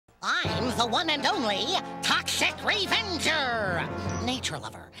I'm the one and only Toxic Revenger, nature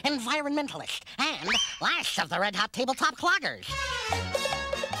lover, environmentalist, and last of the Red Hot Tabletop Cloggers.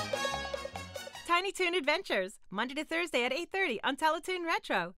 Tiny Toon Adventures, Monday to Thursday at 8:30 on Teletoon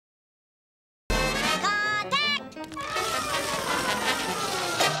Retro. Contact!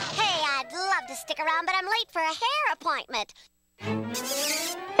 Hey, I'd love to stick around, but I'm late for a hair appointment.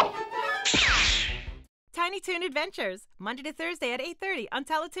 Tiny Toon Adventures, Monday to Thursday at 8:30 on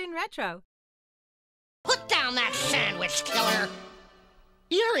Teletoon Retro. Put down that sandwich, killer!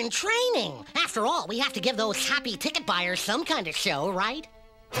 You're in training. After all, we have to give those happy ticket buyers some kind of show, right?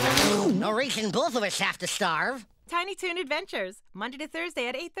 No reason both of us have to starve. Tiny Toon Adventures, Monday to Thursday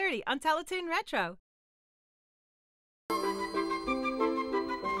at 8:30 on Teletoon Retro.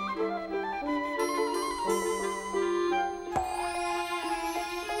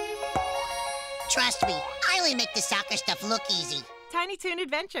 Trust me, I only make the soccer stuff look easy. Tiny Toon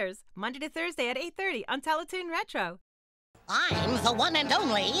Adventures, Monday to Thursday at 8:30 on Teletoon Retro. I'm the one and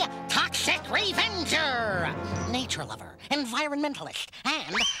only Toxic Revenger, nature lover, environmentalist,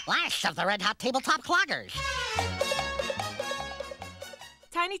 and last of the Red Hot Tabletop Cloggers.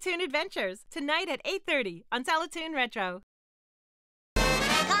 Tiny Toon Adventures, tonight at 8:30 on Teletoon Retro.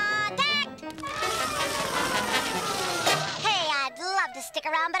 Contact! Hey, I'd love to stick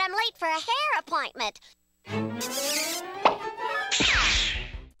around, but I'm late for a hair appointment.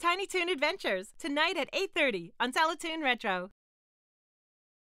 Tiny Toon Adventures, tonight at 8:30 on Teletoon Retro.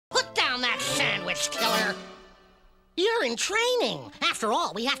 Put down that sandwich, killer! You're in training. After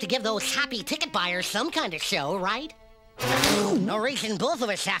all, we have to give those happy ticket buyers some kind of show, right? No reason both of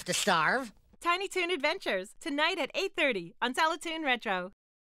us have to starve. Tiny Toon Adventures, tonight at 8:30 on Teletoon Retro.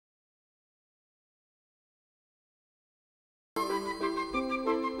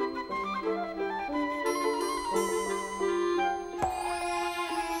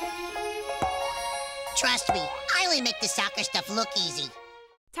 Trust me, I only make the soccer stuff look easy.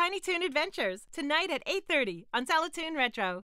 Tiny Toon Adventures, tonight at 8:30 on Teletoon Retro.